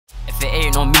If it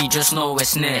ain't on me, just know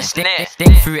it's near.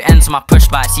 Think through ends my push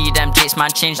back. See them jakes,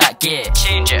 man, change that gear.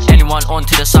 Change it. Anyone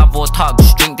onto the sub or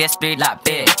tugs, drink this blade like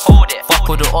beer. Hold it. Fuck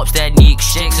all the ops, they're neek.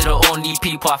 Shakes are the only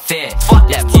people I fear.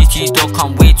 Let PTs don't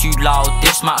come way too loud.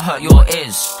 This might hurt your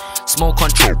ears. Smoke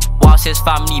control whilst his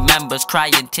family members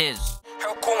crying tears.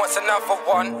 Hell cool wants another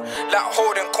one, like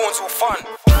holding corns all fun.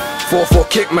 4-4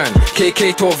 kick man,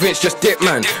 KK 12 inch just dip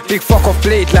man. Big fuck off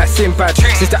blade like Sinbad.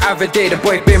 Since the other day the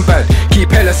boy been bad. Keep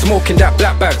hella smoking that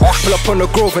black bag. Pull up on the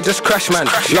grove and just crash man.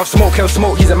 Love smoke, hell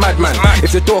smoke, he's a madman.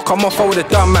 If the door come off I would've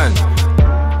done man.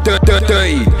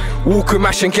 Dirty, walk with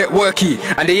mash and get worky.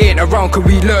 And they ain't around cause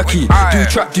we lurky. Do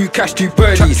trap, do cash, do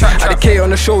birdies. At the K on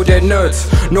the show they're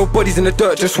nerds. Nobody's in the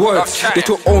dirt, just words. They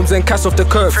took ohms and cash off the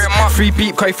curves. Free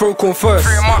beep, can you throw corn first?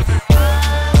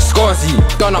 Scarzy,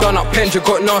 done up, Pendra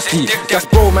got nasty. That's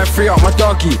bro man, free out my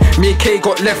doggy. Me and K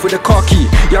got left with a car key.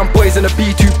 Young boys in the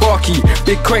B2 barky.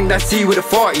 Big crank that C with a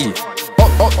farty.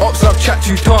 Ops love chat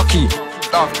too talky.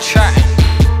 Love chat.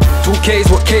 2Ks,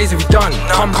 what Ks have we done?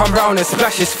 Come round and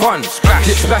splash, it's fun.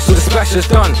 Dip splash till the splash is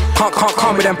done. Can't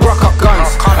come with them brock up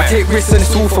guns. I take risks and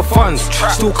it's all for funds.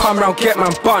 Still come round, get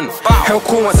man bun. Hell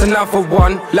corn wants another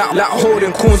one. Like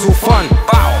holding corns all fun.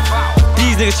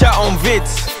 These niggas chat on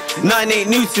vids. Nothing ain't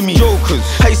new to me. Jokers.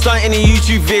 How you starting any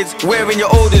YouTube vids wearing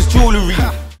your oldest jewellery?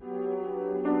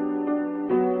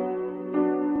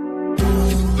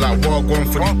 Like war gone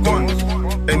for the guns.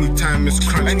 Anytime it's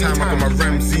crunch time, I got my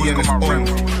Ramsey and it's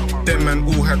on. Them man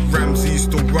all had Ramsey,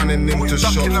 still running into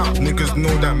shops. Niggas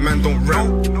know that man don't rap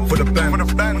for the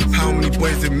band. How many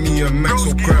boys did me and Max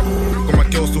will grab? Got my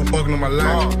girl still bugging on my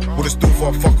line. Would've still for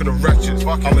a fuck of the ratchets.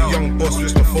 I'm a young boss,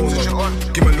 switch the phone on.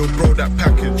 Give my little bro that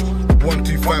package.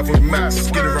 125 with Max,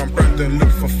 skin around Brandon,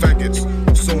 look for faggots.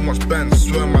 So much band,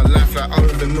 swear my life like I don't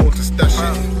even know to stash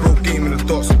it. Bro game in the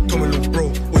dots, told me little bro,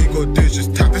 all you gotta do is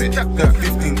just tap it. Got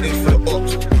 15 inch for the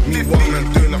ops, me one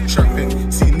man doing up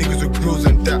trapping. See niggas with grills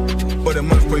and that, but the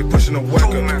man's probably pushing a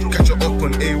wagon. Catch it up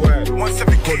on AY,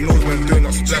 God knows man doing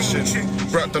up splashing.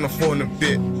 Brat on the phone a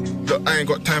bit, look I ain't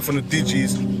got time for the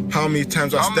digis. How many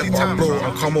times I step up bro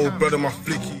and come old brother my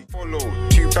flicky. Follow,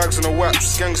 2 bags on the wax,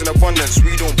 skanks in abundance,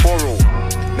 we don't borrow.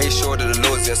 Make sure that the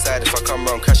Lord's inside if I come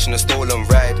round crashing a stolen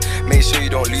ride. Make sure you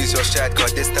don't lose your stride,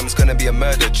 cause this time's gonna be a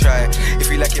murder try.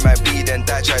 If you like it might be, then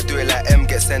die, try do it like M,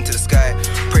 get sent to the sky.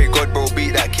 Pray God bro,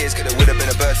 beat that case, cause it would've been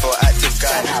a bird for an active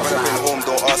guy. When I've been home,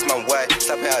 don't ask man why.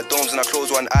 Slap it at domes and I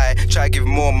close one eye. Try give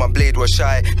more, my blade was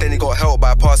shy. Then he got help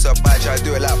by a passer by. Try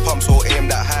do it like pumps or aim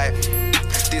that high.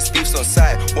 This beef's on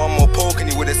sight, one more poke and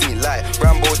you would've seen light.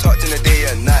 Rambo tucked in the day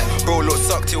and night. Bro look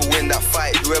sucked, he'll win that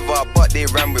fight. Whoever I butt, they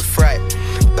ran with fright.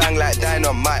 Bang like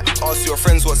dynamite, ask your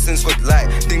friends what sins would like.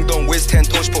 Ding dong whiz, 10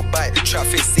 touch per bite.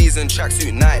 Traffic season,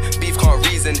 tracksuit night. Beef can't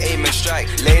reason, aim and strike.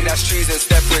 Lane that's treason,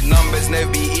 step with numbers, never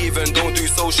be even. Don't do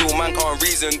social, man can't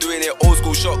reason. Doing it old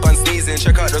school, shotgun sneezing.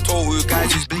 Check out the tohu,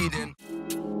 guys who's bleeding.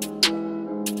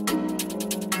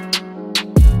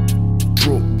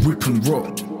 Drop, whip and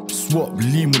rock. Swap,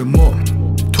 lean with a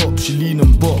mop. Top, she lean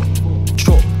and bop.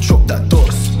 Chop that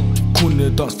dots. Corner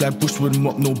dance like Bushwood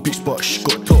mop. No bitch but she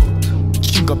got topped.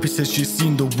 Up, he says she's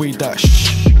seen the way that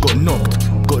got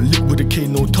knocked. Got lit with a K,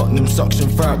 no Tottenham. Suction,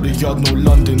 fire up the yard, no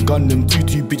London. Gun them,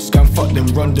 2-2 bitch scam, fuck them.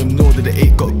 Run them, know that they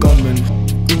ain't got gunmen.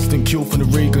 Instant kill from the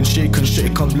Reagan. Shaken,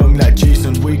 shit come long like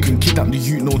Jason Waken. Kidnap the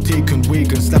youth, no taken.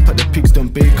 Wagon, slap at the pigs, then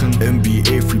bacon.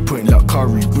 NBA 3-point like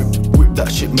Curry. Whip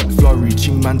that shit, McFlurry.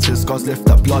 Ching man says scars left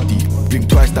that bloody. Blink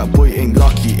twice, that boy ain't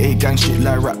lucky. A-gang shit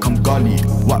like rat, come gully.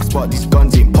 Wax spot, these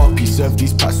guns ain't poppy. Serve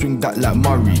these packs, swing that like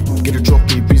Murray. Get a drop,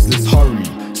 a business, hurry.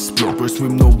 Split bro,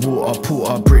 swim no water,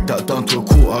 porter. Break that down to a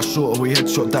quarter. Short away,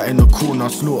 headshot that in the corner.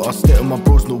 Slaughter, stare at my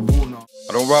bros, no warner.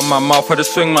 I don't run my mouth, I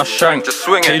just swing my shank. Just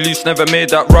swing it. K-Loose never made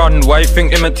that run. Why you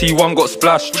think him and T1 got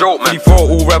splashed? Joke man. 34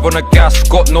 all rev on the gas.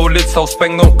 Got no lid, so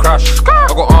speng don't crash. I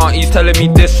got aunties telling me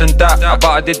this and that. I bet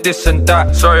I did this and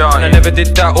that. Sorry auntie, I never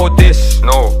did that or this.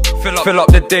 No. Fill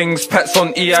up the dings, pets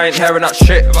on E, I ain't hearing that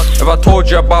shit. If I told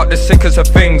you about the sickest of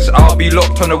things, I'll be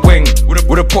locked on the wing.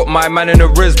 Would've put my man in the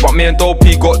Riz, but me and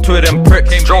Dopey got 2 of them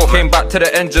pricks. Came back to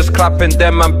the end just clapping,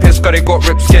 them man pissed cause they got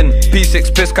ripped skin.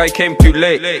 P6 piss guy came too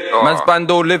late. Man's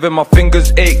bando living, my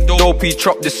fingers ache. Dopey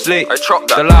chopped the slate.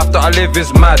 The life that I live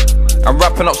is mad. I'm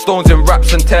wrapping up stones in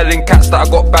raps and telling cats that I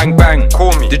got bang bang.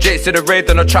 Call me. The Jakes to the raid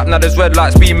on the trap, now there's red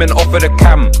lights beaming off of the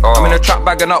cam. I'm in the trap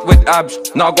bagging up with abs,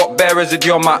 now I got bare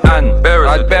residue on my hand.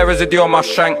 I had bare residue on my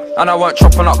shank, and I weren't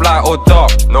chopping up light or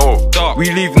dark. No, dark.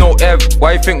 We leave no ev,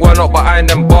 why you think we're not behind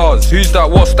them bars? Who's that,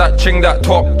 what's that, ching that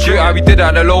top? Shoot how we did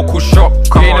at the local shop.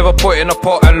 You ain't never put in a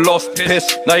pot and lost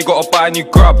piss, now you gotta buy a new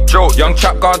grub. Joke. Young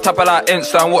chap go on tap of like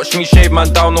Insta and watch me shave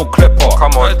man down, no clipper.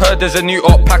 Come on. Heard there's a new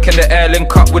op pack in the air,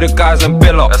 link up with the guys and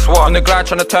bill up. On the glide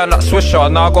trying to turn that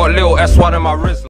swisher, now I got a little S1 in my wrist.